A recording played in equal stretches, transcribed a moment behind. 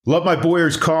Love my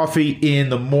Boyer's Coffee in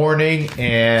the morning.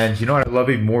 And you know what I love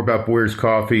even more about Boyer's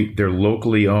Coffee? They're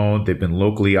locally owned. They've been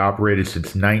locally operated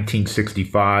since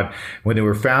 1965 when they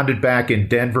were founded back in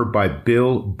Denver by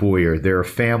Bill Boyer. They're a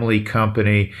family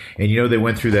company. And you know, they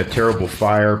went through that terrible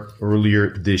fire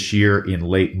earlier this year in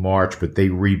late March, but they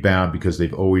rebound because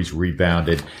they've always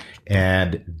rebounded.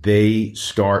 And they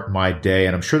start my day,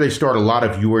 and I'm sure they start a lot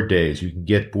of your days. You can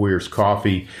get Boyer's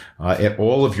Coffee at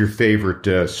all of your favorite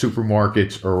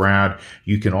supermarkets around.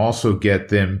 You can also get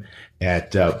them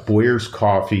at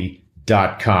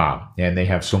boyerscoffee.com, and they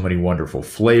have so many wonderful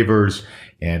flavors,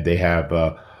 and they have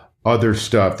other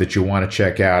stuff that you want to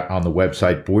check out on the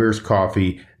website,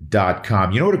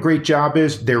 boyerscoffee.com. You know what a great job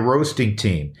is? Their roasting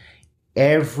team.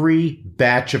 Every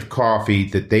batch of coffee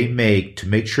that they make to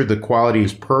make sure the quality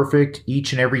is perfect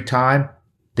each and every time,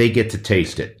 they get to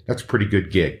taste it. That's a pretty good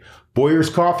gig. Boyer's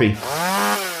Coffee.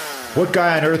 What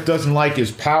guy on earth doesn't like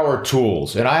his power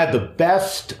tools? And I had the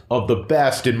best of the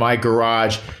best in my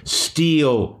garage,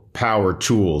 Steel Power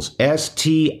Tools,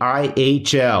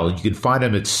 STIHL. You can find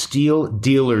them at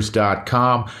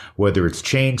steeldealers.com. Whether it's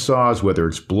chainsaws, whether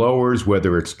it's blowers,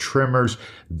 whether it's trimmers,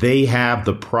 they have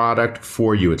the product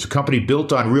for you. It's a company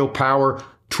built on real power,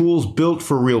 tools built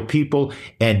for real people,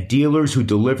 and dealers who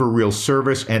deliver real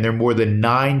service. And there are more than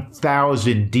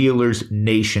 9,000 dealers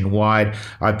nationwide.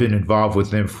 I've been involved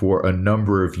with them for a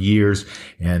number of years,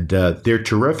 and they're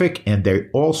terrific. And they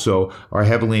also are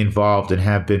heavily involved and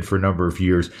have been for a number of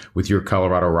years with your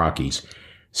Colorado Rockies.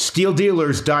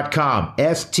 SteelDealers.com,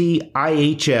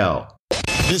 STIHL.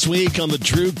 This week on the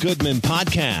Drew Goodman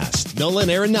Podcast, Nolan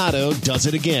Arenado does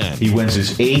it again. He wins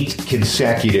his 8th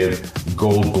consecutive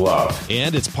Gold Glove.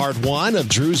 And it's part one of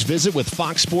Drew's visit with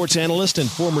Fox Sports analyst and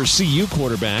former CU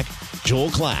quarterback, Joel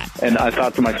Klatt. And I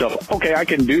thought to myself, okay, I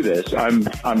can do this. I'm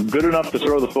good enough to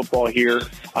throw the football here.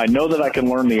 I know that I can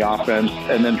learn the offense.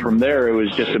 And then from there, it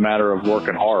was just a matter of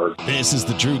working hard. This is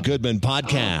the Drew Goodman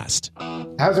Podcast.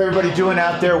 How's everybody doing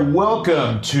out there?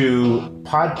 Welcome to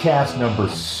podcast number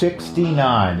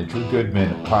 69, the Drew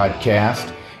Goodman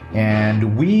Podcast.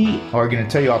 And we are going to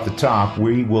tell you off the top,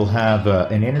 we will have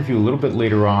an interview a little bit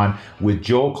later on with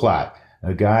Joel Klatt,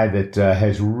 a guy that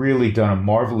has really done a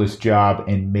marvelous job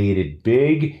and made it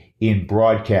big in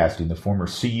broadcasting, the former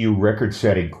CU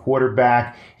record-setting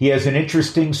quarterback. He has an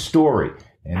interesting story.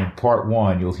 And in part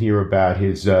one, you'll hear about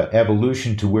his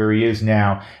evolution to where he is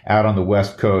now out on the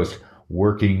West Coast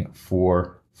working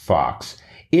for Fox.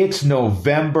 It's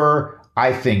November.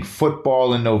 I think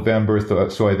football in November,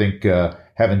 so I think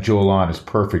having Joel on is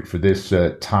perfect for this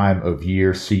time of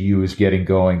year. CU is getting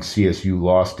going. CSU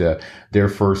lost their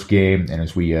first game, and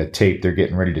as we tape, they're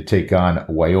getting ready to take on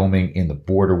Wyoming in the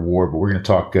border war. But we're going to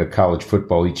talk college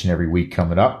football each and every week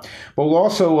coming up. But we'll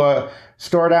also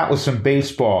start out with some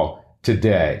baseball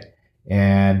today.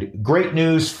 And great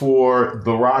news for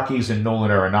the Rockies and Nolan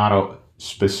Arenado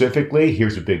specifically.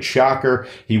 Here's a big shocker.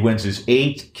 He wins his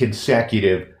 8th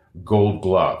consecutive Gold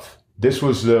Glove. This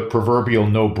was the proverbial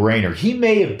no-brainer. He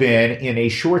may have been in a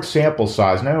short sample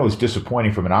size, and I know it was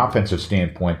disappointing from an offensive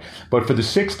standpoint, but for the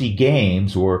 60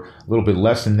 games, or a little bit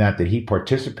less than that he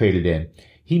participated in,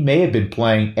 he may have been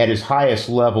playing at his highest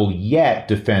level yet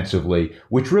defensively,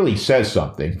 which really says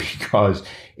something because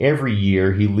every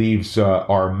year he leaves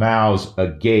our mouths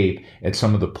agape at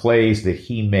some of the plays that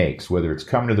he makes, whether it's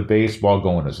coming to the baseball,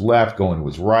 going to his left, going to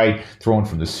his right, throwing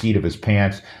from the seat of his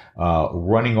pants,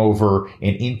 running over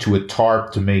and into a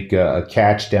tarp to make a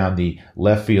catch down the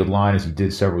left field line as he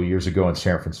did several years ago in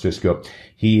San Francisco.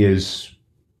 He is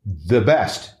the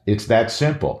best. It's that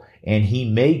simple. And he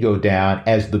may go down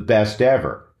as the best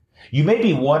ever. You may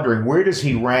be wondering, where does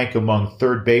he rank among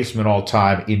third basemen all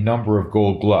time in number of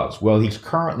Gold Gloves? Well, he's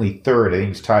currently third. I think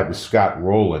he's tied with Scott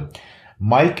Rowland.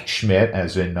 Mike Schmidt,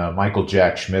 as in Michael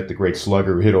Jack Schmidt, the great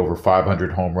slugger who hit over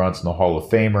 500 home runs in the Hall of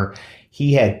Famer,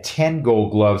 he had 10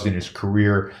 Gold Gloves in his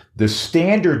career. The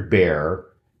standard bearer,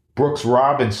 Brooks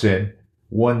Robinson,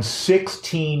 won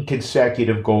 16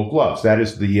 consecutive Gold Gloves. That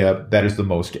is the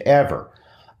most ever.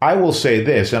 I will say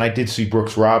this, and I did see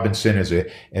Brooks Robinson as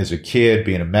a kid,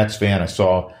 being a Mets fan. I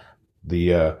saw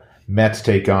the Mets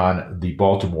take on the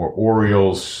Baltimore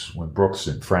Orioles when Brooks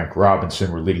and Frank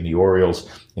Robinson were leading the Orioles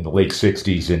in the late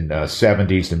 60s and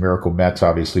 70s. The Miracle Mets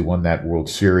obviously won that World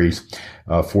Series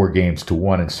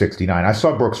 4-1 in 69. I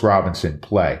saw Brooks Robinson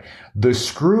play. The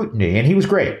scrutiny, and he was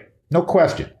great, no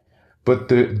question, but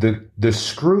the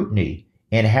scrutiny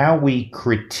and how we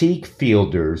critique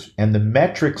fielders and the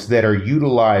metrics that are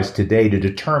utilized today to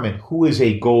determine who is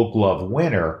a Gold Glove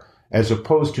winner, as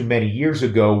opposed to many years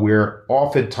ago where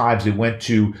oftentimes it went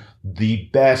to the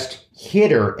best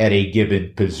hitter at a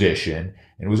given position.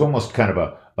 And it was almost kind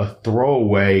of a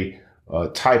throwaway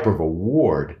type of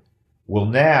award. Well,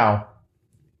 now,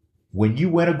 when you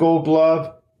win a Gold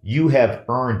Glove, you have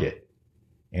earned it.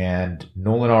 And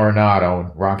Nolan Arenado,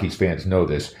 and Rockies fans know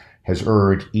this, has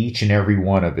earned each and every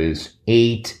one of his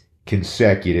 8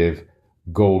 consecutive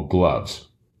Gold Gloves.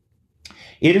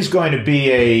 It is going to be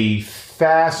a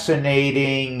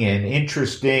fascinating and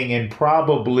interesting and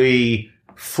probably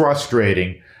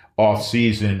frustrating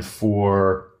offseason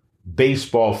for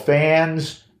baseball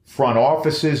fans, front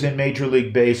offices in Major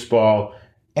League Baseball,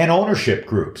 and ownership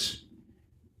groups.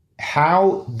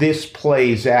 How this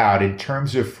plays out in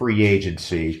terms of free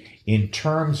agency, in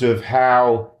terms of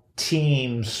how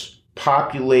teams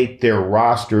populate their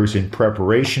rosters in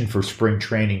preparation for spring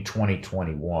training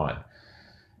 2021,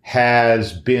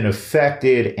 has been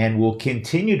affected and will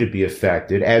continue to be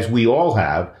affected, as we all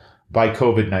have, by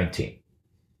COVID-19.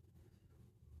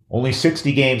 Only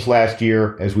 60 games last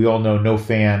year, as we all know, no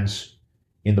fans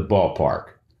in the ballpark.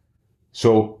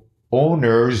 So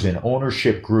owners and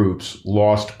ownership groups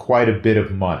lost quite a bit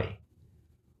of money.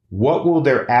 What will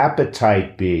their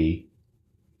appetite be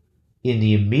in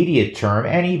the immediate term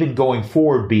and even going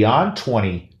forward beyond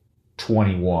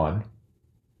 2021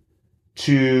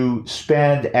 to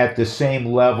spend at the same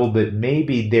level that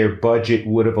maybe their budget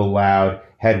would have allowed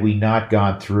had we not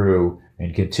gone through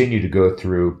and continue to go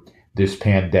through this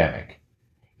pandemic?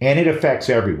 And it affects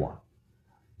everyone.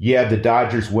 Yeah, the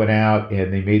Dodgers went out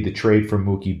and they made the trade for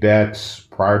Mookie Betts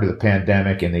prior to the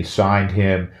pandemic, and they signed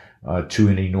him to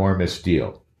an enormous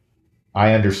deal.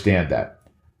 I understand that.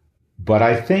 But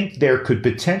I think there could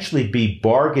potentially be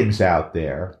bargains out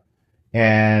there,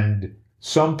 and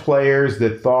some players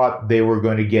that thought they were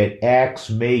going to get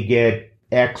X may get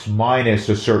X minus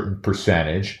a certain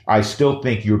percentage. I still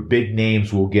think your big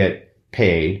names will get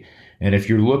paid. And if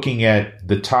you're looking at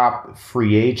the top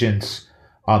free agents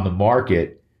on the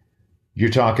market, you're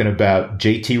talking about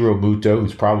JT Realmuto,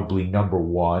 who's probably number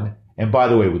one. And by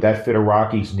the way, would that fit a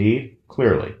Rockies need?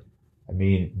 Clearly. I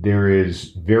mean, there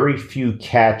is very few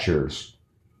catchers,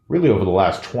 really over the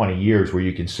last 20 years, where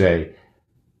you can say,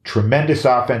 tremendous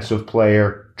offensive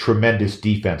player, tremendous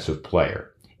defensive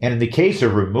player. And in the case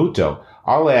of Realmuto,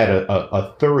 I'll add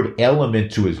a third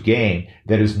element to his game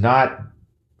that is not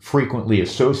frequently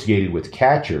associated with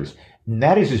catchers, and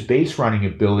that is his base running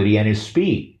ability and his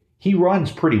speed. He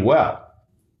runs pretty well.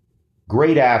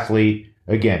 Great athlete,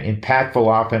 again,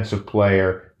 impactful offensive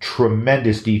player,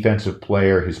 tremendous defensive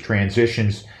player. His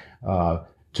transitions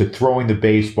to throwing the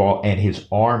baseball and his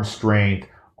arm strength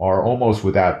are almost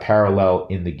without parallel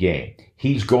in the game.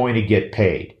 He's going to get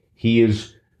paid. He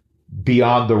is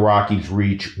beyond the Rockies'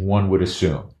 reach, one would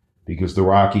assume, because the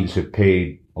Rockies have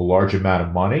paid a large amount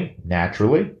of money,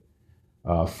 naturally,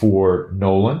 for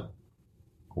Nolan.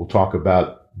 We'll talk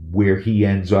about where he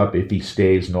ends up if he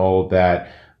stays and all of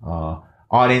that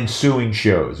on ensuing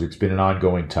shows. It's been an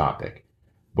ongoing topic.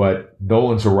 But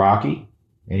Nolan's a Rocky,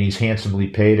 and he's handsomely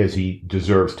paid as he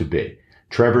deserves to be.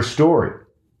 Trevor Story.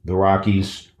 The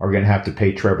Rockies are going to have to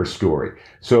pay Trevor Story.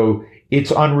 So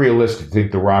it's unrealistic to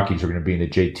think the Rockies are going to be in the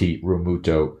JT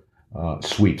Realmuto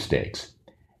sweepstakes.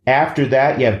 After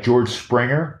that, you have George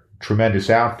Springer, tremendous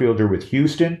outfielder with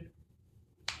Houston.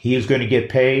 He is going to get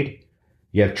paid.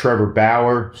 You have Trevor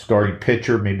Bauer, starting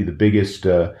pitcher, maybe the biggest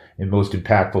and most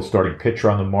impactful starting pitcher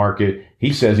on the market.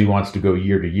 He says he wants to go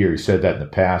year to year. He said that in the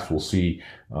past. We'll see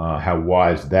how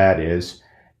wise that is.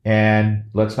 And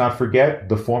let's not forget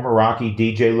the former Rocky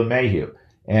DJ LeMahieu.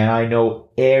 And I know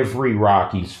every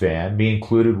Rockies fan, me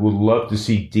included, would love to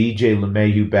see DJ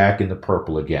LeMahieu back in the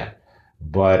purple again.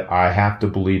 But I have to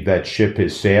believe that ship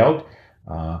has sailed.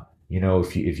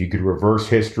 If you could reverse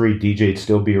history, DJ'd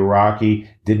still be a Rocky.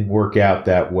 Didn't work out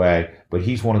that way, but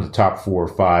he's one of the top 4 or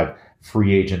 5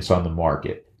 free agents on the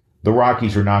market. The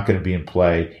Rockies are not going to be in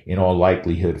play in all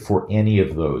likelihood for any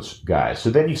of those guys. So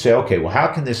then you say, okay, well, how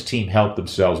can this team help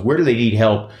themselves? Where do they need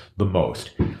help the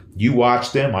most? You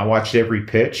watch them. I watched every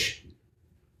pitch.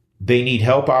 They need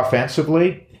help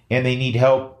offensively, and they need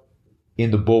help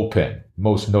in the bullpen,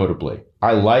 most notably.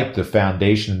 I like the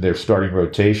foundation of their starting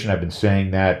rotation. I've been saying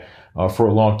that for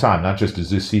a long time, not just as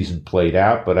this season played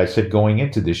out, but I said going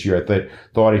into this year, I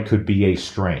thought it could be a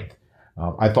strength.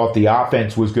 I thought the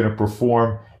offense was going to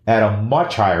perform at a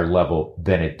much higher level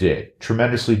than it did.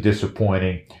 Tremendously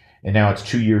disappointing. And now it's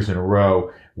 2 years in a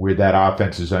row where that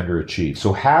offense is underachieved.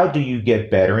 So how do you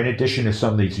get better, in addition to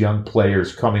some of these young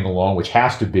players coming along, which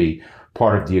has to be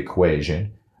part of the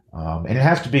equation? And it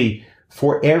has to be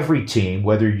for every team,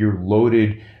 whether you're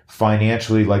loaded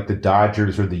financially like the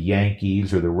Dodgers or the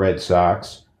Yankees or the Red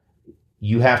Sox.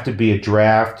 You have to be a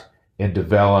draft and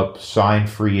develop, sign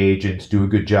free agents, do a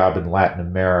good job in Latin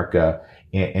America,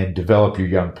 and develop your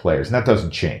young players. And that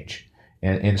doesn't change.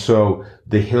 And so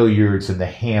the Hilliards and the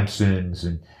Hampsons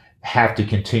and have to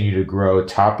continue to grow.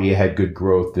 Tapia had good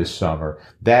growth this summer.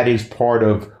 That is part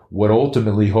of what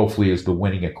ultimately, hopefully, is the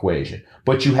winning equation.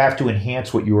 But you have to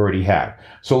enhance what you already have.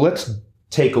 So let's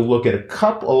take a look at a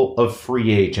couple of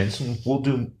free agents, and we'll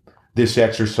do this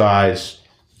exercise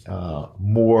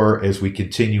more as we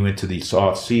continue into the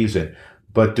off season.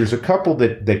 But there's a couple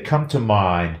that come to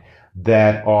mind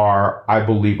that are, I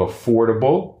believe,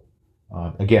 affordable.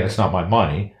 Again, it's not my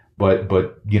money, but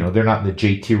they're not in the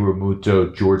JT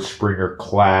Realmuto, George Springer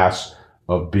class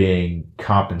of being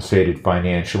compensated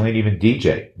financially, and even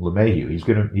DJ LeMahieu.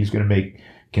 He's gonna make a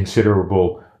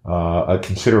considerable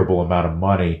amount of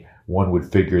money, one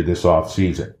would figure, this off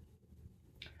season.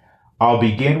 I'll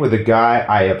begin with a guy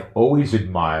I have always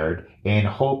admired and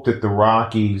hoped that the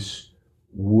Rockies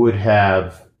would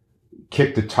have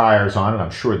kicked the tires on, and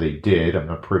I'm sure they did. I'm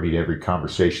not privy to every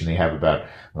conversation they have about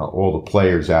all the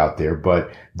players out there,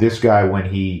 but this guy, when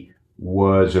he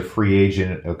was a free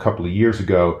agent a couple of years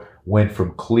ago, went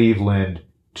from Cleveland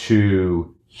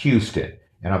to Houston.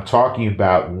 And I'm talking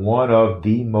about one of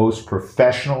the most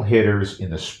professional hitters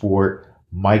in the sport,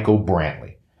 Michael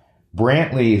Brantley.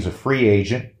 Brantley is a free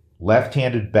agent,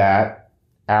 left-handed bat,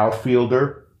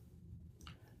 outfielder,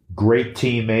 great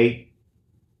teammate,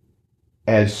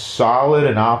 as solid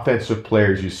an offensive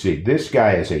player as you see. This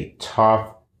guy is a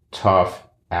tough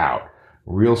out.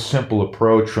 Real simple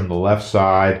approach from the left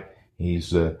side.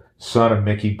 He's the son of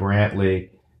Mickey Brantley.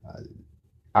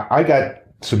 I got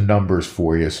some numbers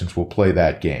for you since we'll play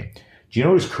that game. Do you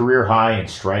know what his career high in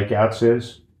strikeouts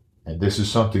is? And this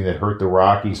is something that hurt the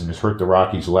Rockies and has hurt the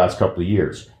Rockies the last couple of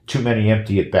years. Too many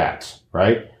empty at-bats,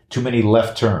 right? Too many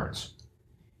left turns.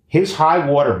 His high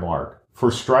watermark for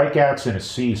strikeouts in a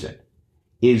season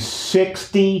is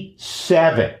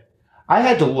 67. I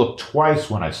had to look twice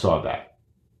when I saw that.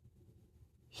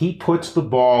 He puts the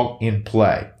ball in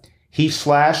play. He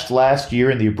slashed last year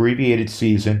in the abbreviated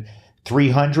season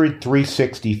 300,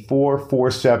 364,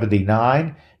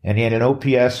 479, and he had an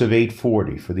OPS of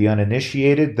 840. For the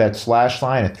uninitiated, that slash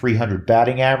line, a 300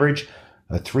 batting average,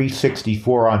 a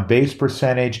 364 on base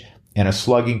percentage, and a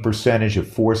slugging percentage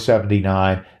of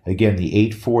 479. Again, the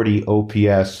 840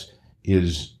 OPS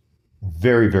is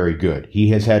very, very good. He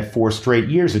has had 4 straight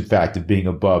years, in fact, of being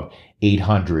above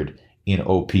 800 in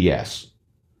OPS.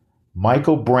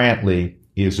 Michael Brantley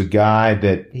is a guy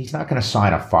that he's not going to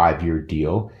sign a 5-year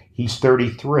deal. He's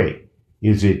 33.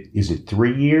 Is it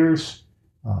 3 years?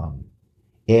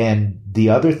 And the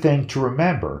other thing to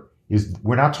remember is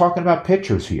we're not talking about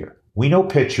pitchers here. We know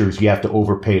pitchers, you have to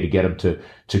overpay to get them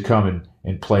to come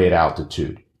and play at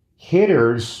altitude.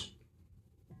 Hitters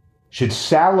should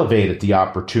salivate at the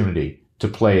opportunity to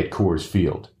play at Coors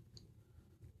Field.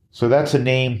 So that's a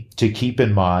name to keep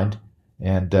in mind.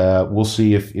 And we'll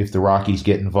see if the Rockies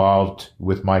get involved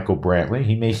with Michael Brantley.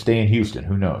 He may stay in Houston.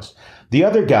 Who knows? The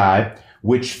other guy,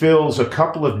 which fills a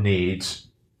couple of needs,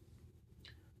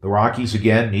 the Rockies,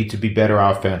 again, need to be better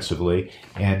offensively.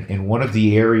 And one of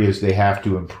the areas they have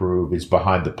to improve is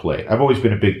behind the plate. I've always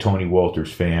been a big Tony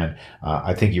Walters fan.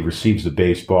 I think he receives the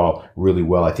baseball really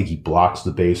well. I think he blocks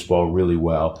the baseball really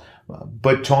well.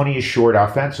 But Tony is short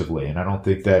offensively, and I don't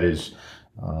think that is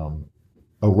a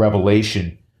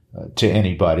revelation to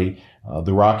anybody.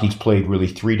 The Rockies played really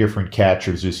 3 different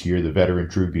catchers this year, the veteran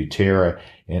Drew Butera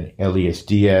and Elias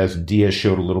Diaz. And Diaz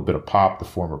showed a little bit of pop, the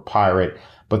former Pirate.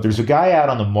 But there's a guy out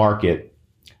on the market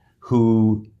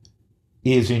who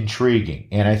is intriguing,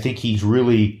 and I think he's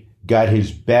really got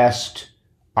his best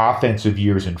offensive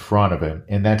years in front of him,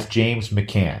 and that's James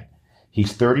McCann.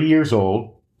 He's 30 years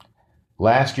old.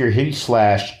 Last year, he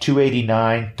slashed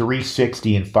 289,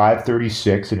 360, and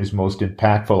 536 in his most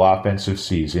impactful offensive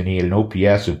season. He had an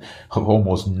OPS of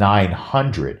almost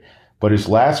 900. But his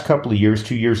last couple of years,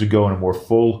 2 years ago in a more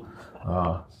full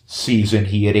season,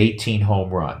 he had 18 home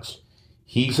runs.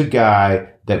 He's a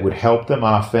guy that would help them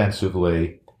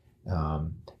offensively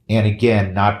and,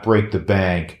 again, not break the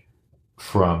bank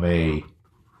from a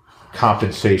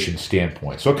compensation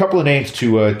standpoint. So a couple of names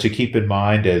to keep in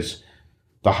mind as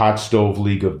the hot stove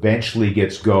league eventually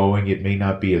gets going. It may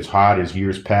not be as hot as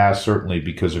years past, certainly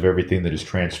because of everything that has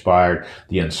transpired,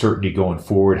 the uncertainty going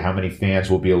forward, how many fans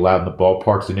will be allowed in the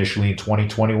ballparks initially in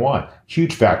 2021.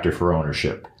 Huge factor for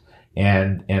ownership.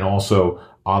 And also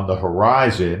on the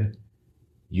horizon,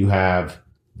 you have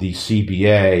the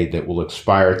CBA that will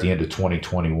expire at the end of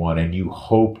 2021, and you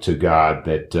hope to God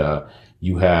that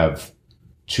you have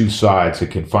two sides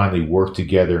that can finally work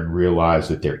together and realize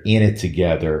that they're in it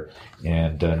together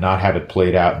and not have it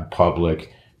played out in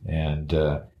public and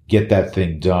get that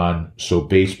thing done so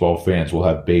baseball fans will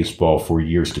have baseball for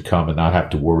years to come and not have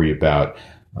to worry about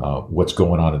what's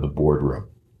going on in the boardroom.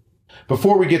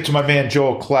 Before we get to my man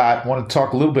Joel Klatt, I want to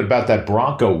talk a little bit about that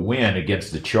Bronco win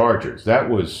against the Chargers. That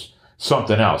was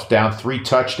something else. Down 3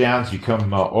 touchdowns, you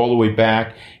come all the way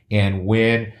back and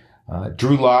win.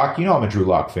 Drew Lock, I'm a Drew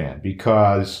Lock fan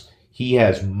because he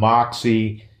has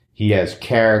moxie, he has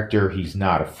character, he's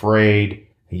not afraid,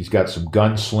 he's got some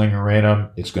gunslinger in him.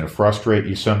 It's going to frustrate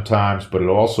you sometimes, but it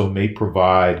also may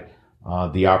provide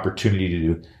the opportunity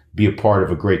to be a part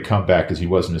of a great comeback as he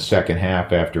was in the second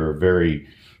half after a very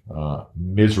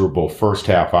miserable first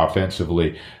half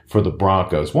offensively for the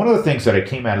Broncos. One of the things that I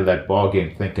came out of that ball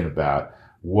game thinking about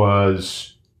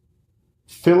was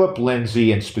Phillip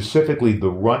Lyndsay and specifically the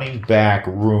running back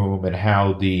room and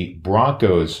how the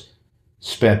Broncos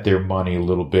spent their money a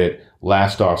little bit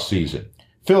last offseason.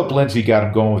 Phillip Lyndsay got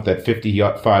him going with that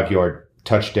 55-yard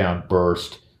touchdown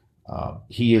burst.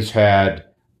 He has had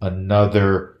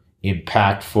another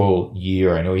impactful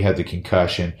year. I know he had the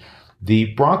concussion.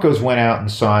 The Broncos went out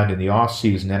and signed in the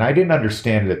offseason, and I didn't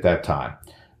understand it at that time.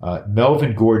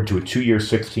 Melvin Gordon to a 2-year,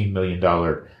 $16 million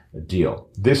deal.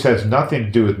 This has nothing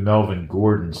to do with Melvin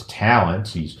Gordon's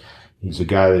talents. He's a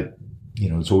guy that,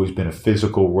 has always been a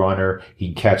physical runner. He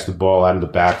can catch the ball out of the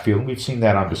backfield, and we've seen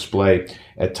that on display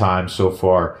at times so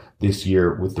far this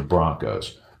year with the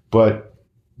Broncos. But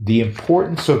the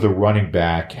importance of the running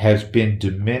back has been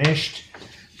diminished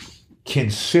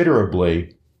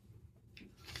considerably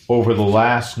over the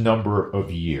last number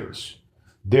of years.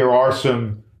 There are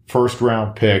some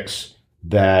first-round picks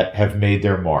that have made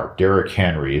their mark. Derrick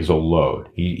Henry is a load.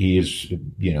 He is,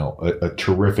 a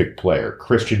terrific player.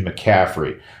 Christian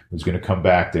McCaffrey, who's going to come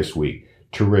back this week,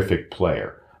 terrific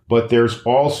player. But there's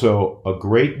also a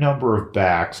great number of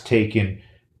backs taken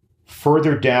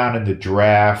further down in the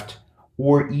draft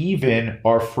or even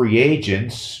are free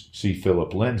agents, see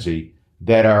Phillip Lyndsay,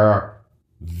 that are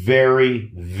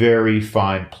very, very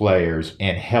fine players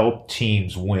and help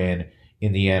teams win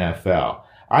in the NFL.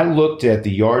 I looked at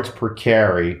the yards per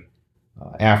carry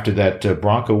after that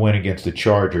Bronco win against the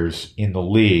Chargers in the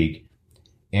league,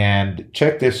 and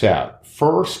check this out.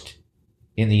 First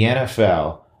in the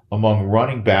NFL among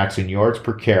running backs in yards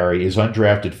per carry is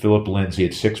undrafted Phillip Lyndsay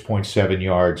at 6.7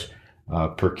 yards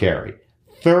per carry.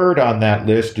 Third on that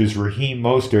list is Raheem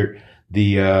Mostert,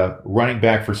 the running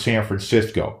back for San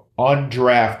Francisco.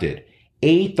 Undrafted.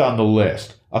 8th on the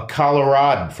list, a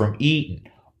Coloradan from Eaton,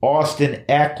 Austin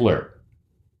Eckler.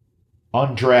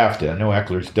 Undrafted. I know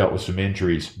Eckler's dealt with some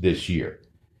injuries this year.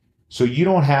 So you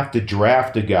don't have to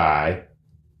draft a guy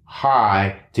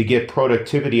high to get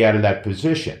productivity out of that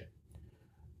position.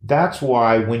 That's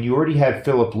why when you already had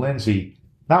Phillip Lyndsay,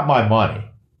 not my money,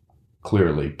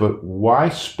 clearly, but why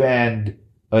spend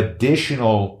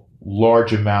additional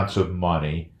large amounts of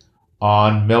money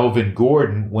on Melvin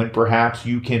Gordon when perhaps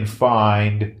you can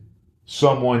find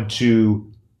someone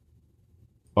to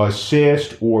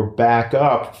assist or back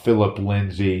up Phillip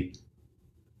Lyndsay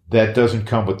that doesn't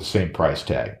come with the same price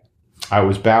tag? I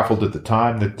was baffled at the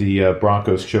time that the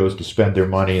Broncos chose to spend their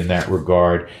money in that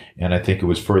regard, and I think it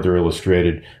was further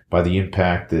illustrated by the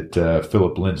impact that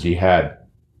Phillip Lyndsay had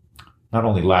not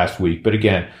only last week, but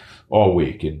again, all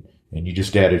week. And you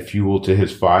just added fuel to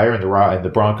his fire, and the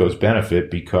Broncos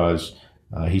benefit because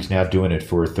he's now doing it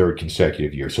for a third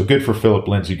consecutive year. So good for Phillip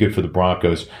Lyndsay, good for the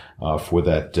Broncos for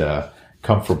that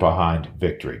come-from-behind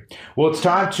victory. Well, it's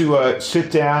time to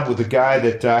sit down with a guy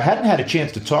that I hadn't had a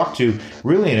chance to talk to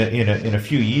really in a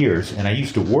few years, and I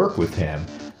used to work with him.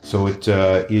 So it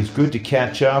is good to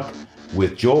catch up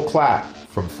with Joel Klatt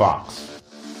from Fox.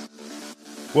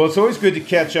 Well, it's always good to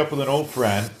catch up with an old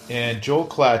friend, and Joel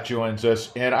Klatt joins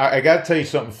us. And I got to tell you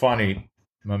something funny,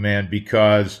 my man,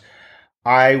 because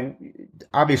I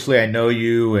know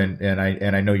you and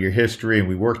I know your history, and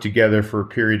we worked together for a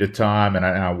period of time, and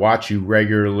I watch you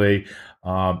regularly.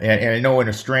 And I know in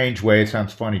a strange way, it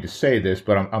sounds funny to say this,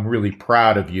 but I'm really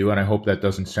proud of you, and I hope that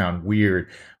doesn't sound weird.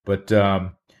 But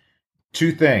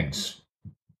 2 things.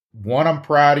 1, I'm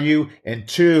proud of you, and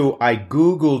 2, I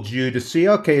Googled you to see,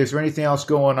 okay, is there anything else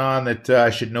going on that I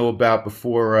should know about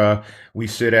before we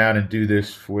sit down and do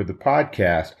this for the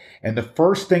podcast? And the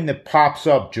first thing that pops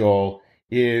up, Joel,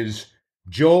 is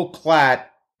Joel Klatt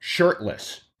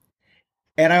shirtless.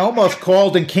 And I almost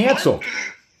called and canceled.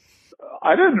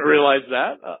 I didn't realize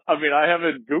that. I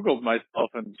haven't Googled myself,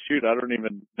 and shoot, I don't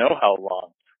even know how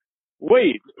long.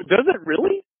 Wait, does it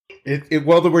really?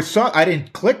 Well, there was some, I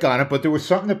didn't click on it, but there was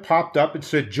something that popped up and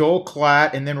said Joel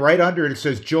Klatt, and then right under it, it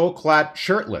says Joel Klatt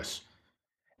shirtless.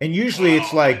 And usually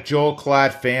it's like Joel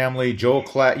Klatt family, Joel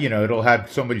Klatt, it'll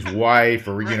have somebody's wife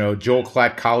or, Joel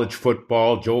Klatt college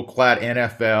football, Joel Klatt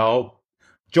NFL.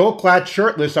 Joel Klatt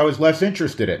shirtless, I was less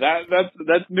interested in.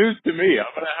 That's news to me. I'm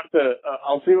going to have to,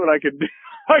 I'll see what I can do,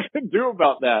 I can do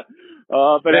about that.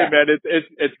 But Yeah. hey man,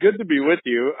 it's good to be with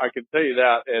you. I can tell you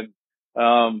that.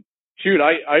 And, shoot,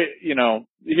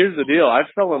 here's the deal. I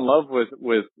fell in love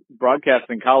with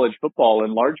broadcasting college football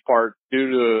in large part due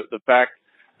to the fact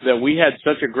that we had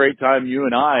such a great time, you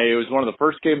and I. It was one of the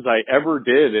first games I ever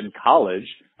did in college.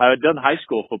 I had done high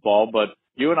school football, but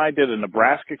you and I did a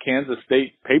Nebraska-Kansas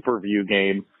State pay-per-view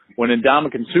game when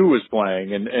Ndamukong Suh was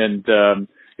playing, and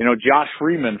Josh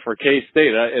Freeman for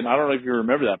K-State. And I don't know if you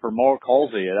remember that, for Mark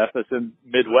Halsey at FSN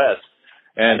Midwest.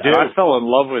 And I fell in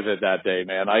love with it that day,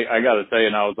 man. I got to tell you,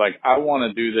 and I was like, I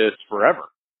want to do this forever.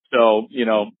 So,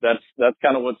 that's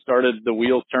kind of what started the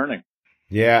wheels turning.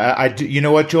 Yeah, I do. You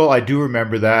know what, Joel? I do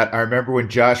remember that. I remember when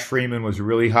Josh Freeman was a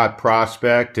really hot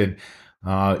prospect, and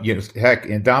heck,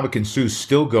 and Ndamukong Suh's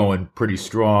still going pretty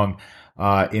strong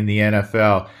in the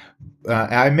NFL.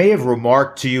 I may have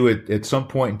remarked to you at some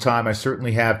point in time. I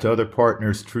certainly have to other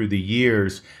partners through the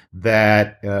years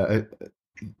that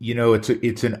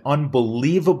it's an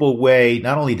unbelievable way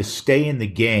not only to stay in the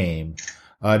game,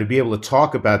 to be able to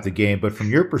talk about the game, but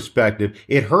from your perspective,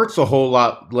 it hurts a whole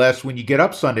lot less when you get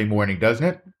up Sunday morning, doesn't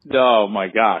it? Oh my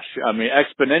gosh. I mean,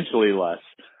 exponentially less.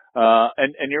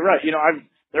 And you're right.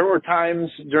 There were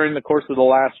times during the course of the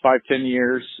last 5-10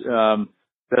 years,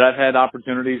 that I've had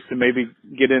opportunities to maybe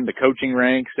get into coaching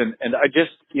ranks. And I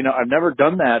just, I've never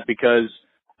done that because,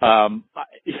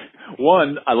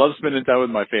 one, I love spending time with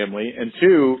my family. And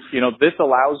two, this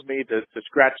allows me to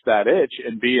scratch that itch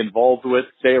and be involved with,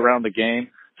 stay around the game,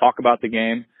 talk about the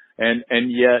game,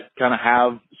 and yet kind of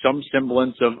have some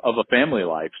semblance of a family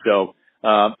life. So,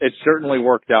 it's certainly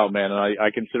worked out, man. And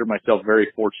I consider myself very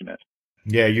fortunate.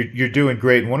 Yeah, you're doing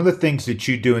great. And one of the things that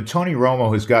you do, and Tony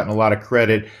Romo has gotten a lot of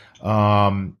credit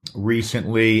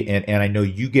recently, and I know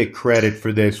you get credit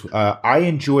for this. I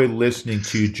enjoy listening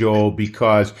to you, Joel,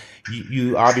 because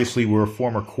you obviously were a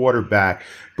former quarterback,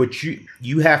 but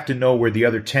you have to know where the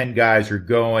other 10 guys are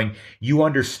going. You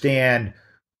understand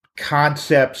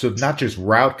concepts of not just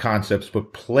route concepts,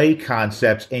 but play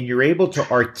concepts, and you're able to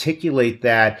articulate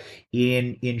that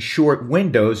in short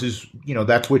windows.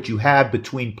 That's what you have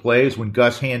between plays when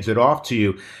Gus hands it off to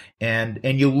you. And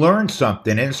you learn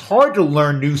something. And it's hard to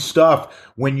learn new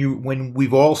stuff when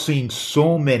we've all seen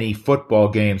so many football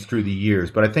games through the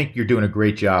years. But I think you're doing a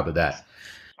great job of that.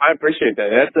 I appreciate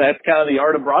that. That's kind of the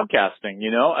art of broadcasting,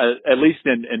 at least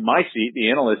in my seat, the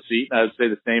analyst seat. I would say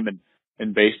the same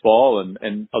in baseball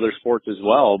and other sports as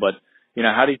well. But,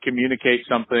 how do you communicate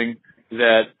something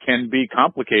that can be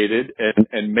complicated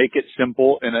and make it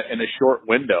simple in a short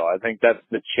window? I think that's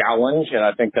the challenge. And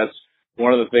I think that's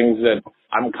one of the things that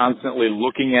I'm constantly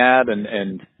looking at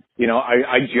and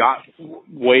I jot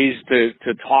ways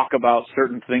to talk about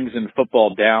certain things in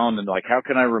football down and like, how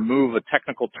can I remove a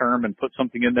technical term and put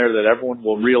something in there that everyone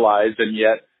will realize, and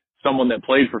yet someone that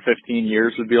played for 15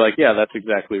 years would be like, yeah, that's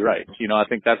exactly right. I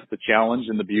think that's the challenge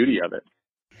and the beauty of it.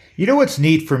 You know what's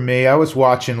neat for me? I was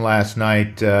watching last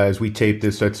night as we tape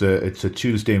this. It's a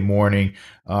Tuesday morning.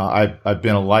 I've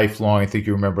been I think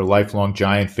you remember, lifelong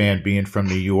Giant fan, being from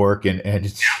New York, and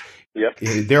it's, yep.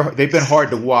 They've been hard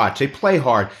to watch. They play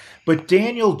hard, but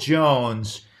Daniel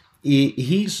Jones,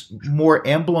 he's more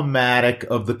emblematic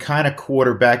of the kind of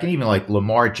quarterback, and even like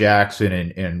Lamar Jackson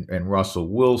and Russell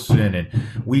Wilson, and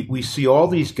we see all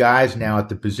these guys now at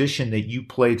the position that you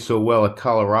played so well at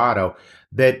Colorado.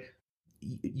 That,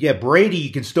 yeah, Brady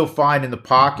you can still find in the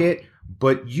pocket,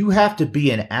 but you have to be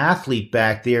an athlete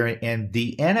back there, and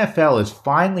the NFL is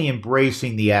finally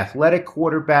embracing the athletic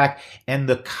quarterback and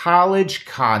the college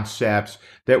concepts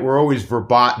that were always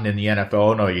verboten in the NFL.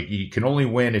 Oh no, you can only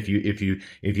win if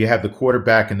you have the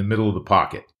quarterback in the middle of the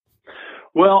pocket.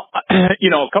 Well,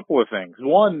 a couple of things.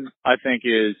 One, I think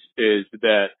is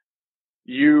that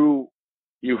you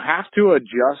have to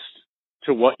adjust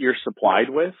to what you're supplied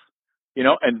with,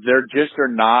 and there just are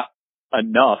not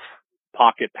enough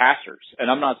pocket passers.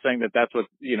 And I'm not saying that that's what,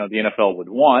 the NFL would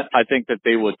want. I think that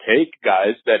they would take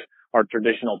guys that are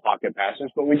traditional pocket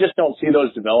passers, but we just don't see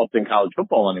those developed in college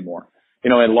football anymore.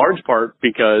 In large part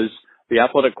because the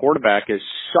athletic quarterback is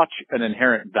such an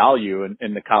inherent value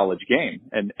in the college game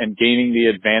and gaining the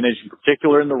advantage, in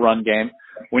particular in the run game,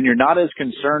 when you're not as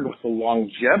concerned with the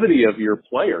longevity of your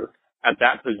player at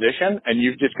that position, and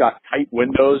you've just got tight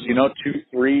windows, 2,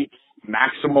 3,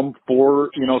 maximum 4,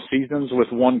 seasons with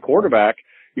one quarterback.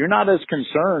 You're not as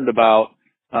concerned about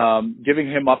giving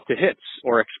him up to hits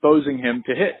or exposing him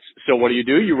to hits. So what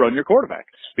do? You run your quarterback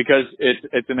because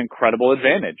it's an incredible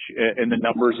advantage in the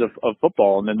numbers of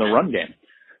football and in the run game.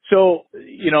 So,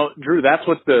 Drew, that's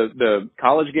what the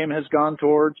college game has gone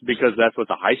towards because that's what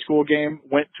the high school game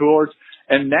went towards.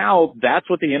 And now that's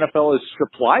what the NFL is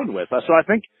supplied with. So I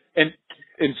think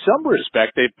in some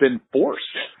respect, they've been forced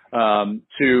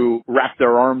to wrap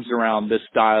their arms around this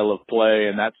style of play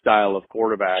and that style of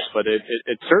quarterback, but it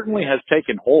certainly has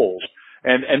taken hold.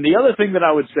 And the other thing that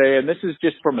I would say, and this is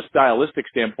just from a stylistic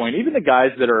standpoint, even the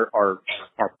guys that are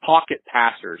pocket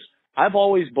passers, I've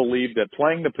always believed that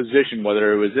playing the position,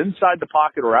 whether it was inside the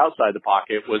pocket or outside the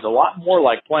pocket, was a lot more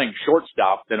like playing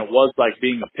shortstop than it was like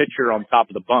being a pitcher on top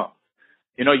of the bump.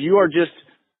 You are just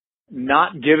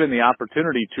not given the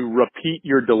opportunity to repeat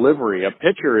your delivery. A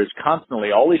pitcher is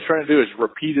constantly, all he's trying to do is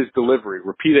repeat his delivery,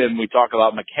 repeat it. And we talk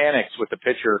about mechanics with the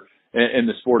pitcher in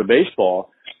the sport of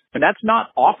baseball. And that's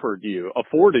not afforded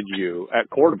you at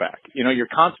quarterback. You're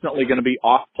constantly going to be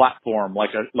off platform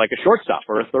like a shortstop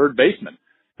or a third baseman.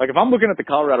 Like if I'm looking at the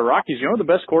Colorado Rockies, the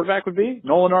best quarterback would be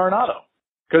Nolan Arenado.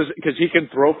 Because he can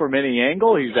throw from any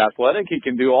angle. He's athletic. He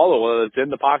can do all of it, whether it's in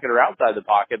the pocket or outside the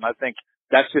pocket. And I think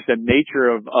that's just a nature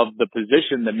of the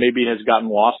position that maybe has gotten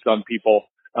lost on people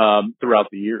throughout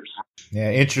the years.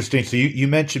 Yeah, interesting. So you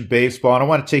mentioned baseball, and I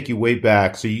want to take you way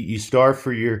back. So you start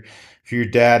for your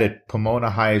dad at Pomona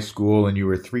High School, and you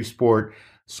were a 3-sport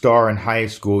star in high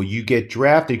school. You get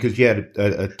drafted because you had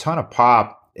a ton of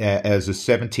pop as a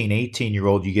 17,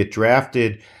 18-year-old. You get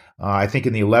drafted, I think,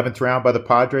 in the 11th round by the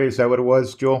Padres. Is that what it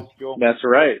was, Joel? That's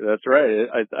right.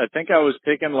 I think I was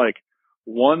taken like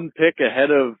one pick ahead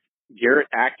of Garrett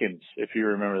Atkins, if you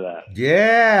remember that.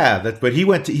 Yeah, but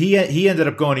he ended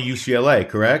up going to UCLA,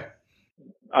 correct?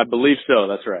 I believe so.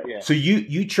 That's right. Yeah. So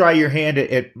you try your hand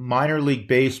at minor league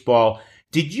baseball.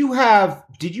 Did you have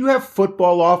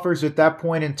football offers at that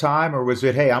point in time, or was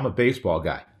it, hey, I'm a baseball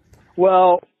guy?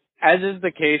 Well, as is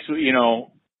the case,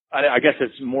 I guess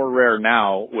it's more rare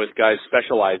now with guys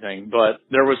specializing, but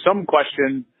there was some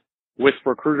question with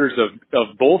recruiters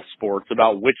of both sports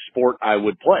about which sport I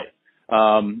would play.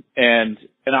 And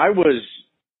I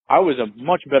was a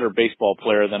much better baseball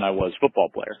player than I was football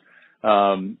player.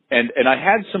 And I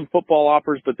had some football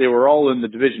offers, but they were all in the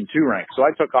Division II rank. So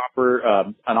I took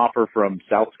an offer from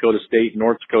South Dakota State,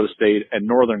 North Dakota State, and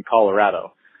Northern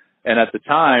Colorado. And at the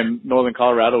time, Northern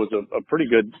Colorado was a pretty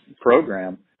good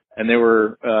program. And they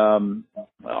were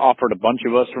offered a bunch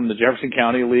of us from the Jefferson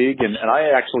County League, and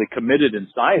I actually committed and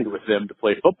signed with them to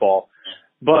play football.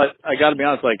 But I got to be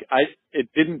honest, it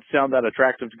didn't sound that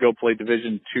attractive to go play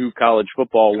Division II college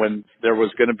football when there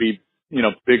was going to be,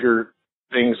 bigger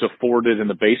things afforded in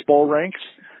the baseball ranks.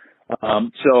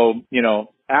 So,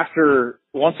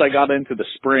 once I got into the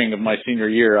spring of my senior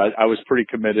year, I was pretty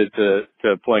committed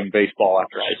to playing baseball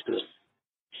after high school.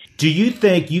 Do you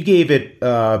think you gave it, 2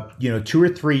 or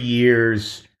 3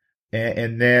 years,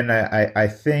 and then I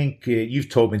think you've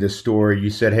told me this story. You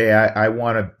said, "Hey, I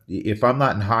want to. If I'm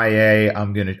not in high A,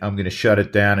 I'm gonna shut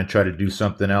it down and try to do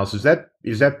something else." Is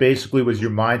that basically was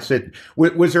your mindset?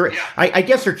 Was there? I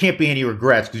guess there can't be any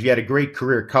regrets because you had a great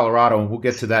career at Colorado, and we'll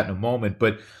get to that in a moment.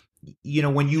 But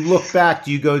when you look back,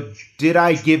 do you go, "Did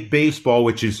I give baseball?"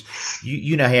 Which is,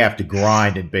 you have to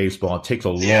grind in baseball. It takes a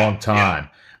long time.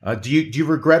 Do you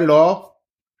regret it all?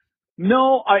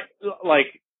 No,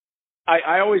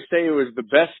 I always say it was the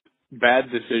best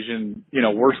bad decision,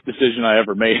 worst decision I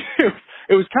ever made.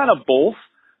 It was kind of both,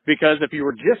 because if you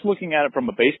were just looking at it from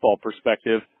a baseball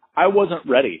perspective, I wasn't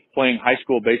ready playing high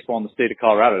school baseball in the state of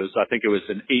Colorado. So I think it was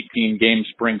an 18-game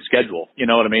spring schedule. You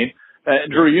know what I mean?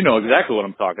 Drew, you know exactly what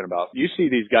I'm talking about. You see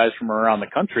these guys from around the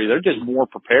country, they're just more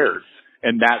prepared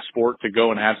in that sport to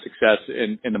go and have success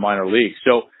in the minor leagues.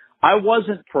 So I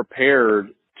wasn't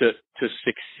prepared to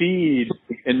succeed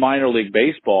in minor league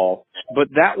baseball, but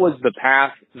that was the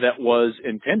path that was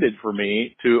intended for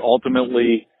me to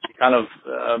ultimately kind of,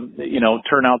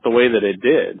 turn out the way that it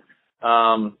did.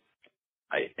 I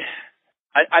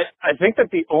think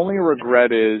that the only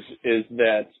regret is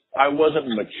that I wasn't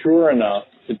mature enough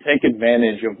to take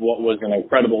advantage of what was an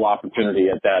incredible opportunity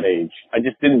at that age. I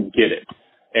just didn't get it.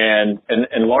 And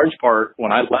in large part,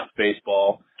 when I left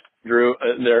baseball, Drew,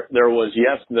 there was,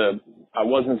 I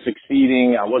wasn't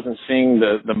succeeding. I wasn't seeing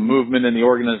the movement in the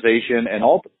organization, and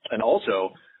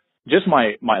also just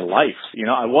my life.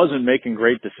 I wasn't making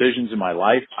great decisions in my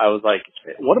life. I was like,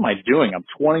 what am I doing? I'm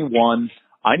 21.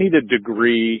 I need a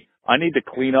degree. I need to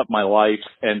clean up my life.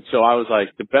 And so I was like,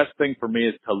 the best thing for me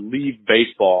is to leave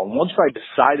baseball. And once I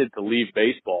decided to leave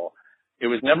baseball, it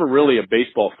was never really a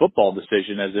baseball football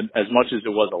decision as much as it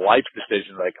was a life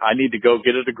decision. Like, I need to go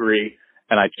get a degree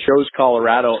And I chose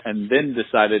Colorado and then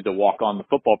decided to walk on the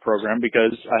football program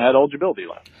because I had eligibility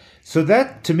left. So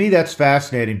that, to me, that's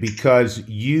fascinating because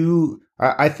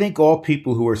I think all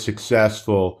people who are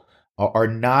successful are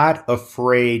not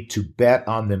afraid to bet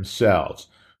on themselves.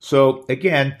 So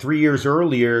again, 3 years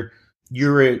earlier,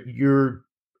 you're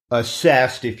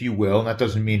assessed, if you will, and that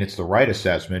doesn't mean it's the right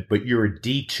assessment, but you're a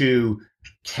D2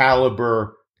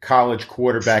 caliber college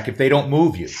quarterback if they don't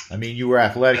move you. I mean, you were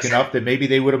athletic enough that maybe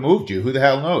they would have moved you. Who the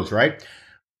hell knows, right?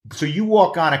 So you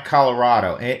walk on at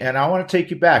Colorado, and I want to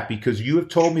take you back because you have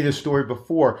told me this story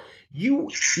before.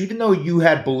 Even though you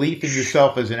had belief in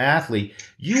yourself as an athlete,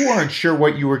 you weren't sure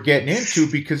what you were getting into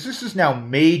because this is now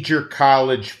major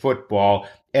college football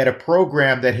at a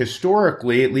program that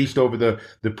historically, at least over the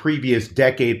previous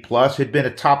decade plus, had been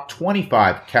a top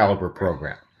 25 caliber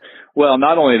program. Well,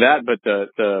 not only that, but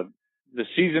the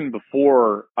season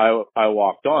before I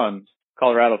walked on,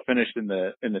 Colorado finished in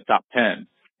the top 10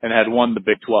 and had won the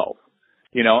Big 12,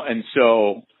 and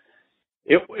so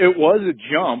it was a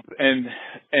jump. And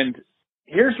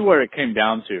here's where it came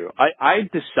down to. I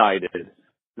decided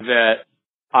that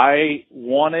I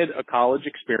wanted a college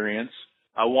experience.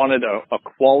 I wanted a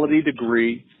quality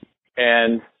degree,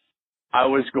 and I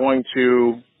was going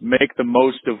to make the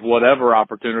most of whatever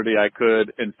opportunity I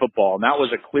could in football. And that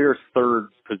was a clear third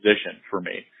position for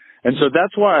me. And so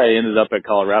that's why I ended up at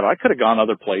Colorado. I could have gone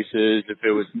other places if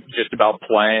it was just about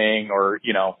playing or,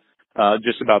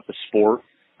 just about the sport.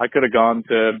 I could have gone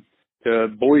to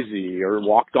Boise or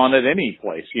walked on at any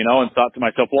place, and thought to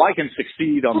myself, well, I can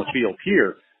succeed on the field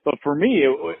here. But for me,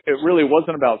 it really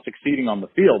wasn't about succeeding on the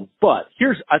field. But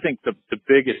here's, I think, the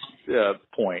biggest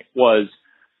point was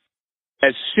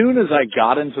as soon as I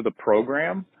got into the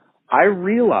program, I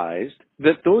realized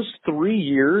that those 3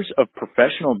 years of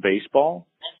professional baseball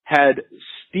had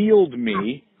steeled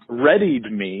me,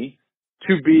 readied me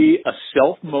to be a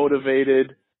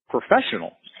self-motivated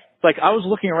professional. Like I was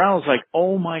looking around, I was like,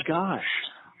 oh my gosh,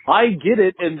 I get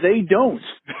it and they don't.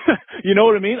 You know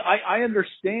what I mean? I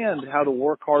understand how to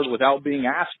work hard without being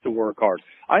asked to work hard.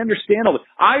 I understand all this.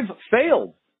 I've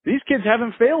failed. These kids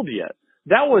haven't failed yet.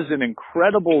 That was an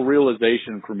incredible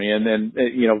realization for me. And then,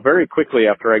 very quickly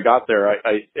after I got there,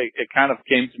 it kind of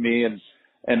came to me and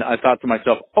I thought to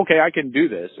myself, okay, I can do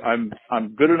this. I'm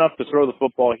good enough to throw the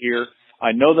football here.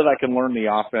 I know that I can learn the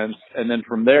offense. And then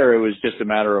from there, it was just a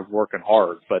matter of working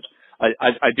hard. But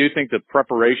I do think the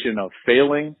preparation of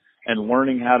failing and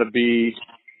learning how to be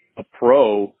a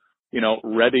pro,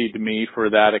 readied me for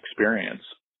that experience.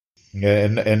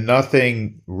 And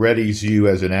nothing readies you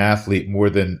as an athlete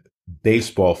more than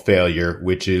baseball failure,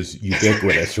 which is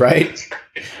ubiquitous, right?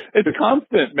 It's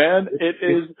constant, man.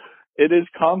 It is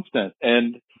constant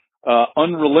and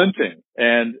unrelenting.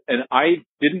 And I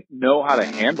didn't know how to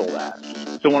handle that.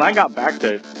 So when I got back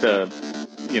to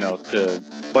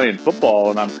playing football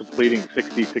and I'm completing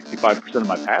 65% of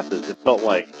my passes, it felt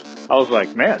like I was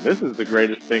like, man, this is the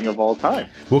greatest thing of all time.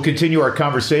 We'll continue our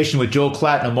conversation with Joel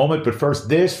Klatt in a moment, but first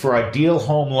this for Ideal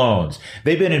Home Loans.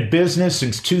 They've been in business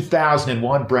since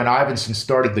 2001. Brent Ivinson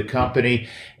started the company,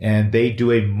 and they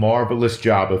do a marvelous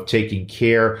job of taking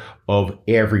care of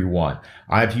everyone.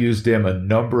 I've used them a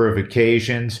number of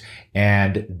occasions,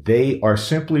 and they are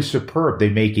simply superb. They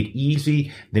make it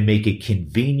easy. They make it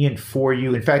convenient for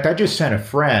you. In fact, I just sent a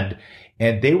friend,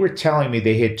 and they were telling me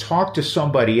they had talked to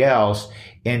somebody else,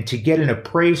 and to get an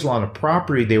appraisal on a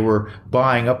property they were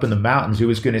buying up in the mountains, it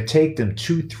was going to take them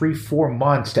 2, 3, 4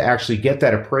 months to actually get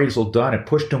that appraisal done. It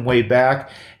pushed them way back.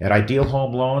 At Ideal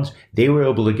Home Loans, they were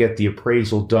able to get the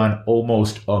appraisal done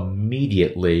almost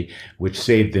immediately, which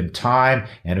saved them time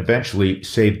and eventually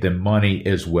saved them money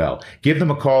as well. Give them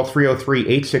a call,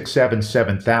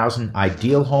 303-867-7000.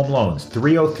 Ideal Home Loans,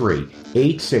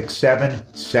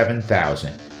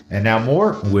 303-867-7000. And now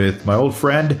more with my old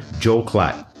friend, Joel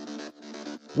Klatt.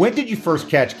 When did you first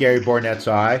catch Gary Barnett's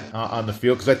eye on the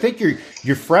field? Because I think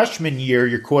your freshman year,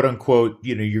 your quote unquote,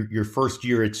 your first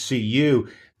year at CU,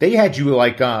 they had you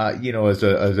like, as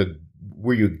a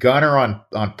were you a gunner on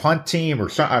punt team or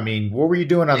something? I mean, what were you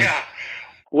doing on? Yeah.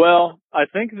 Well, I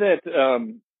think that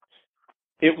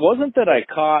it wasn't that I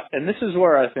caught, and this is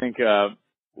where I think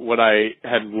what I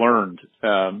had learned,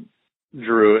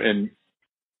 Drew, and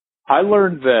I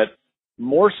learned that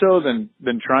more so than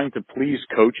trying to please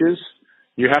coaches,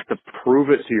 you have to prove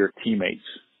it to your teammates.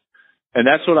 And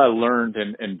that's what I learned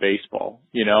in baseball,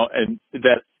 and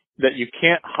that you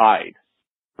can't hide,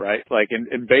 right? Like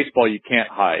in baseball, you can't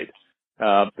hide.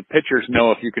 The pitchers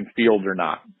know if you can field or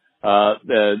not.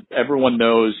 Everyone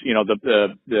knows,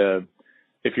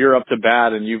 if you're up to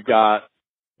bat and you've got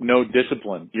no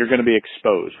discipline, you're going to be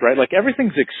exposed, right? Like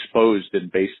everything's exposed in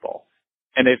baseball.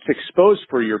 and it's exposed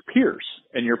for your peers,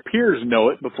 and your peers know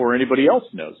it before anybody else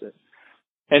knows it.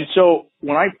 And so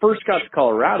when I first got to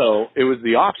Colorado, it was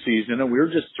the off season, and we were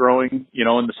just throwing,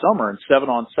 in the summer and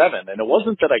 7-on-7. And it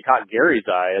wasn't that I caught Gary's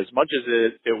eye as much as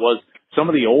it was some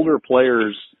of the older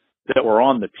players that were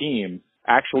on the team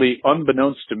actually,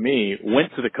 unbeknownst to me,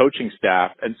 went to the coaching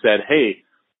staff and said, "Hey,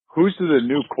 who's the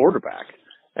new quarterback?"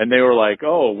 And they were like,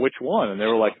 "Oh, which one?" And they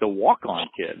were like, "The walk-on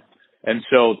kid." And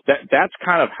so that's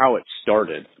kind of how it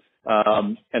started.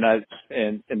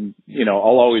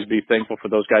 I'll always be thankful for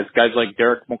those guys like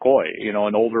Derek McCoy,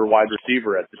 an older wide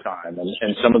receiver at the time,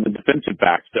 and some of the defensive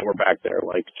backs that were back there,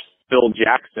 like Phil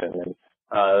Jackson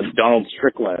and Donald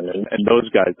Strickland and those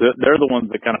guys. They're the ones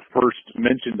that kind of first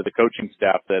mentioned to the coaching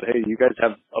staff that, hey, you guys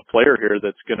have a player here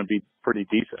that's going to be pretty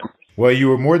decent. Well, you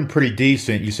were more than pretty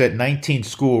decent. You set 19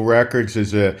 school records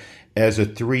as a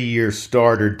 3-year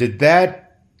starter. Did that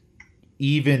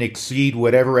even exceed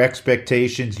whatever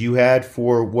expectations you had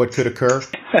for what could occur?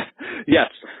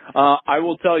 Yes. I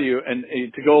will tell you, and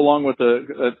to go along with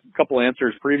a couple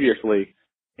answers previously,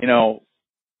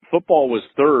 football was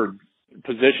third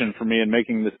position for me in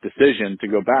making this decision to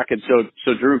go back. And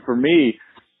so Drew, for me,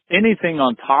 anything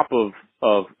on top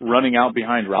of running out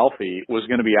behind Ralphie was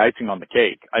going to be icing on the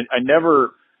cake. I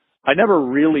never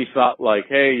really thought like,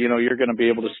 hey, you're going to be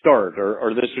able to start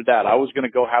or this or that. I was going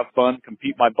to go have fun,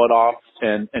 compete my butt off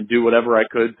and do whatever I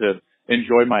could to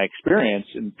enjoy my experience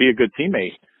and be a good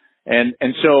teammate.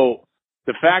 And so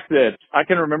the fact that I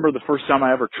can remember the first time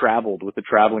I ever traveled with the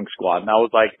traveling squad, and I was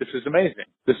like, this is amazing.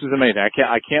 This is amazing.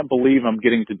 I can't believe I'm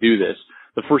getting to do this.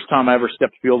 The first time I ever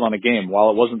stepped field on a game, while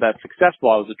it wasn't that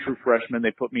successful, I was a true freshman. They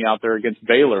put me out there against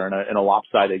Baylor in a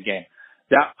lopsided game.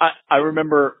 That I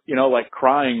remember, like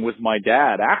crying with my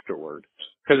dad afterward,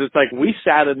 because it's like we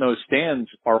sat in those stands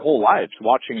our whole lives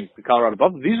watching the Colorado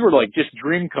Buffaloes. These were like just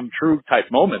dream come true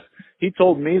type moments. He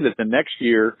told me that the next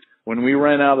year when we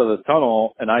ran out of the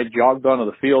tunnel and I jogged onto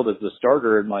the field as the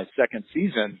starter in my second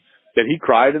season, that he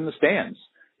cried in the stands.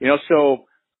 So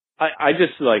I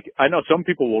just like, I know some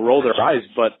people will roll their eyes,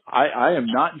 but I am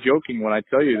not joking when I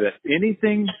tell you that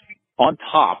anything on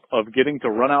top of getting to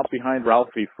run out behind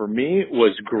Ralphie for me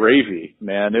was gravy,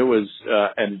 man. It was,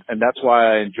 and that's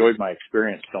why I enjoyed my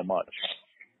experience so much.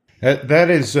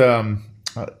 That is,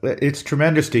 it's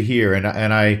tremendous to hear, and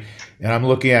I'm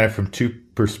looking at it from two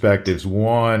perspectives.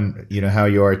 One, how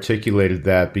you articulated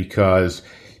that, because,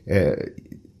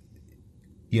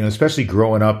 especially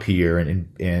growing up here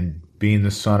and being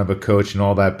the son of a coach and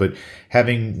all that, but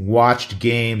having watched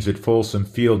games at Folsom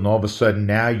Field, and all of a sudden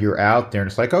now you're out there and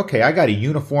it's like, okay, I got a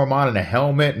uniform on and a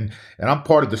helmet and I'm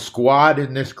part of the squad.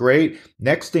 Isn't this great?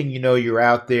 Next thing you know, you're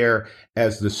out there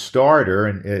as the starter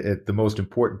and at the most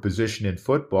important position in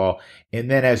football. And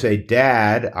then as a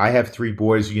dad, I have 3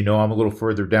 boys, I'm a little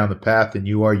further down the path than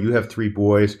you are. You have 3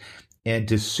 boys. And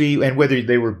to see, and whether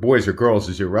they were boys or girls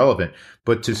is irrelevant,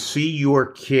 but to see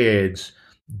your kids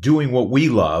doing what we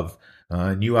love,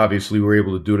 and you obviously were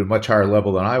able to do it at a much higher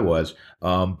level than I was.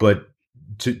 But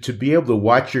to be able to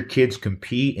watch your kids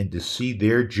compete and to see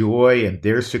their joy and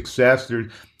their success,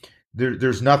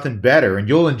 there's nothing better. And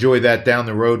you'll enjoy that down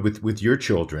the road with your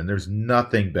children. There's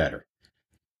nothing better.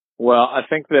 Well, I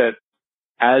think that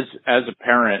as a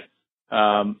parent,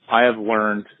 I have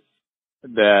learned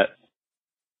that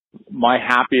my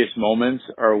happiest moments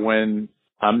are when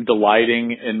I'm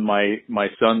delighting in my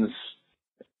son's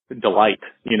delight,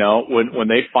 when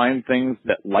they find things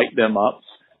that light them up,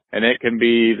 and it can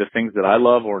be the things that I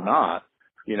love or not,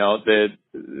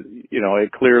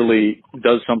 it clearly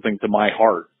does something to my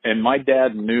heart. And my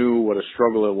dad knew what a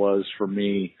struggle it was for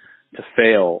me to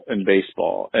fail in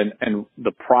baseball. And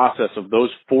the process of those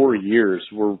 4 years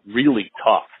were really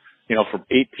tough, from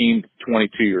 18 to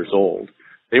 22 years old.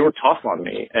 They were tough on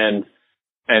me,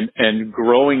 and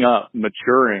growing up,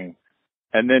 maturing,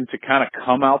 and then to kind of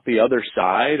come out the other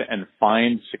side and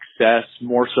find success,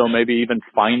 more so maybe even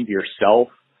find yourself.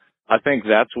 I think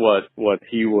that's what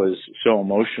he was so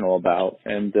emotional about.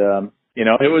 And,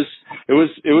 it was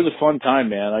a fun time,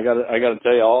 man. I gotta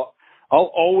tell you,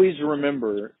 I'll always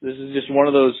remember, this is just one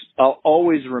of those, I'll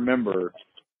always remember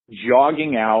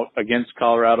jogging out against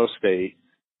Colorado State.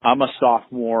 I'm a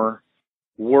sophomore.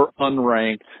 We're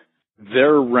unranked.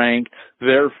 They're ranked.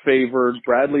 They're favored.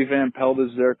 Bradley Van Pelt is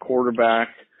their quarterback.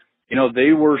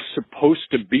 They were supposed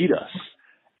to beat us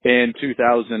in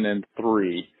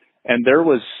 2003. And there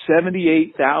was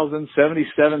 78,000,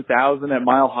 77,000 at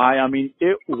Mile High. I mean,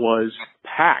 it was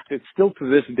packed. It's still to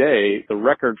this day the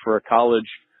record for a college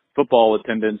football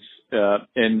attendance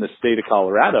in the state of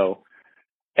Colorado.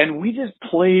 And we just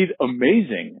played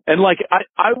amazing. And like,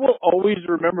 I will always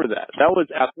remember that. That was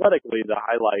athletically the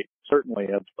highlight, certainly,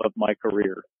 of my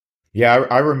career. Yeah,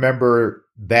 I remember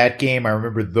that game. I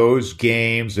remember those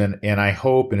games, and I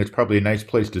hope, and it's probably a nice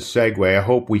place to segue, I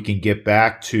hope we can get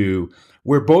back to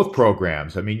where both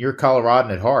programs, I mean, you're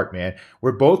Coloradan at heart, man,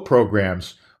 where both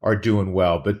programs are doing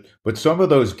well. But some of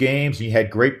those games, you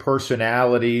had great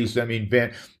personalities. I mean,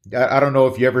 I don't know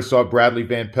if you ever saw Bradley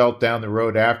Van Pelt down the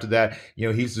road after that. You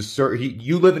know,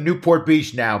 you live in Newport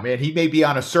Beach now, man. He may be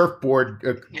on a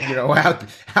surfboard,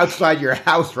 outside your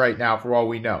house right now for all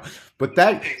we know. But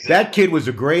that kid was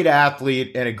a great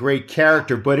athlete and a great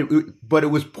character, but it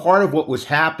was part of what was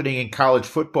happening in college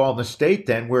football in the state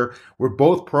then, where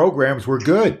both programs were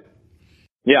good.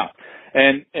 Yeah.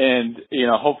 And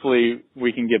hopefully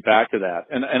we can get back to that.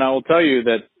 And I will tell you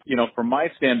that, from my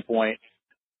standpoint,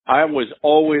 I was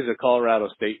always a Colorado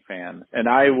State fan, and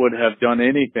I would have done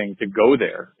anything to go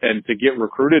there and to get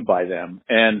recruited by them.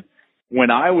 And when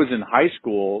I was in high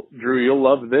school, Drew, you'll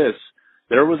love this.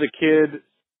 There was a kid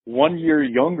 1 year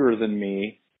younger than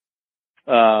me,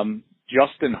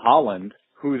 Justin Holland,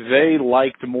 who they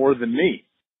liked more than me.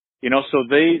 So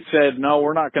they said, no,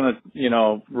 we're not going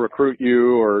to, recruit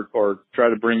you or try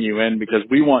to bring you in because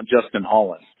we want Justin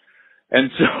Holland. And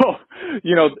so,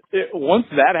 once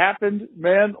that happened,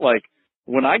 man, like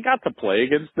when I got to play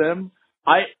against them,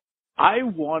 I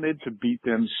wanted to beat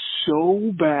them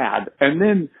so bad. And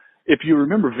then if you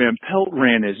remember, Van Pelt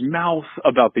ran his mouth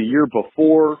about the year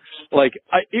before. Like,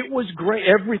 it was great.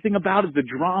 Everything about it, the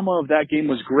drama of that game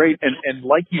was great. And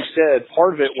like you said,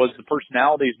 part of it was the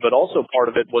personalities, but also part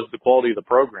of it was the quality of the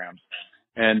programs.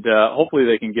 And hopefully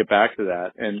they can get back to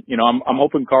that. And, I'm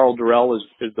hoping Carl Durrell is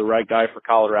the right guy for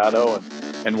Colorado,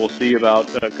 and we'll see about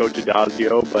Coach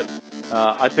Adazio. But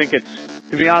I think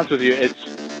to be honest with you,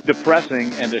 it's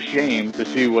depressing and a shame to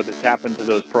see what has happened to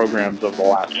those programs over the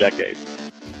last decade.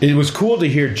 It was cool to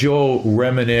hear Joel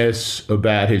reminisce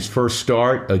about his first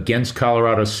start against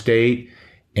Colorado State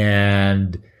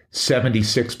and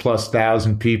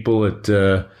 76,000+ people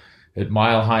at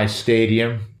Mile High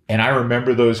Stadium. And I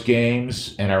remember those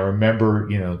games, and I remember,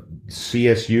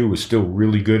 CSU was still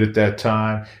really good at that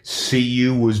time.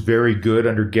 CU was very good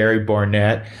under Gary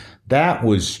Barnett. That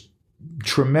was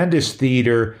tremendous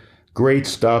theater, great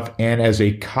stuff. And as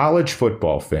a college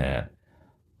football fan,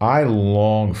 I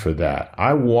long for that.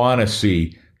 I want to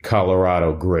see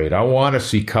Colorado great. I want to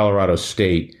see Colorado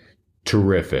State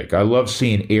terrific. I love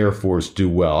seeing Air Force do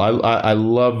well. I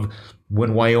love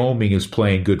when Wyoming is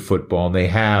playing good football, and they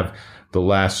have the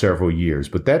last several years.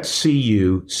 But that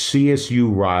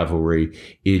CSU rivalry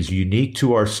is unique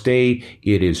to our state.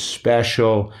 It is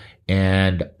special,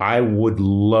 and I would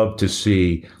love to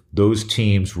see those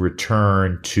teams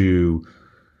return to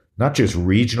not just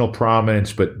regional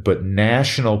prominence, but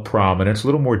national prominence. A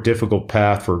little more difficult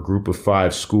path for a group of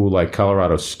five school like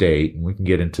Colorado State, and we can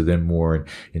get into them more in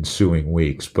ensuing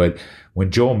weeks. But when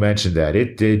Joel mentioned that,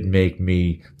 it did make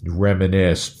me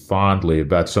reminisce fondly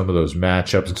about some of those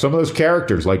matchups and some of those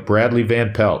characters, like Bradley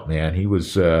Van Pelt. Man, he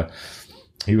was a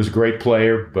great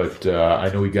player, but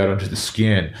I know he got under the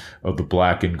skin of the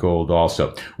black and gold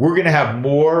also. We're going to have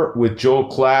more with Joel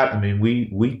Klatt. I mean,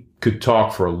 we could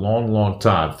talk for a long, long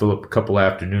time. Fill up a couple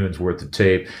afternoons worth of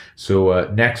tape. So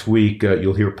next week,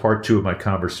 you'll hear part 2 of my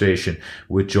conversation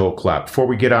with Joel Klatt. Before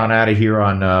we get on out of here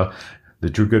on the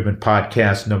Drew Goodman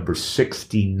podcast number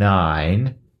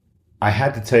 69, I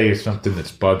had to tell you something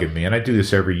that's bugging me, and I do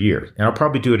this every year, and I'll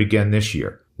probably do it again this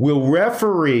year. Will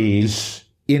referees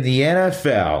in the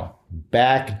NFL,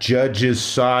 back judges,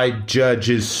 side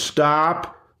judges,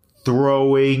 stop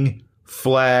throwing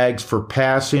flags for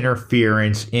pass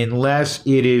interference unless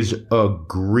it is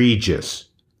egregious?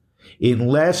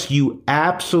 Unless you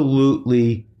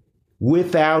absolutely,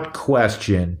 without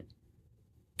question,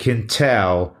 can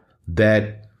tell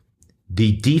that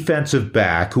the defensive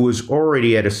back, who is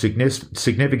already at a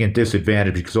significant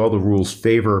disadvantage because all the rules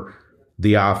favor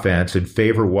the offense and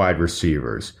favor wide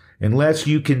receivers, unless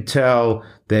you can tell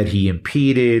that he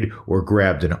impeded or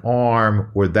grabbed an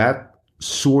arm or that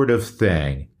sort of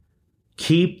thing,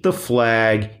 keep the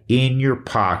flag in your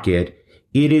pocket.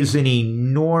 It is an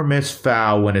enormous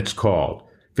foul when it's called.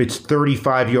 If it's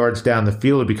 35 yards down the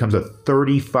field, it becomes a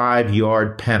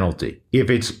 35-yard penalty. If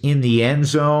it's in the end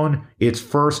zone, it's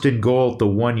 1st and goal at the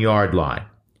 1-yard line.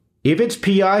 If it's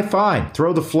PI, fine,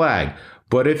 throw the flag.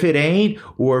 But if it ain't,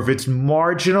 or if it's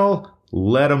marginal,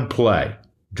 let them play.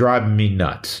 Driving me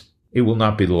nuts. It will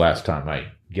not be the last time I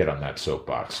get on that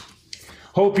soapbox.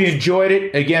 Hope you enjoyed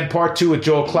it. Again, part 2 with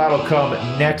Joel Klatt will come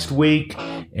next week.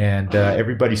 And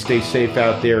everybody stay safe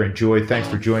out there. Enjoy. Thanks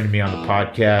for joining me on the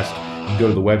podcast. You can go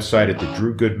to the website at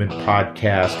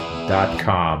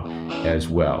thedrewgoodmanpodcast.com as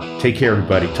well. Take care,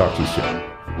 everybody. Talk to you soon.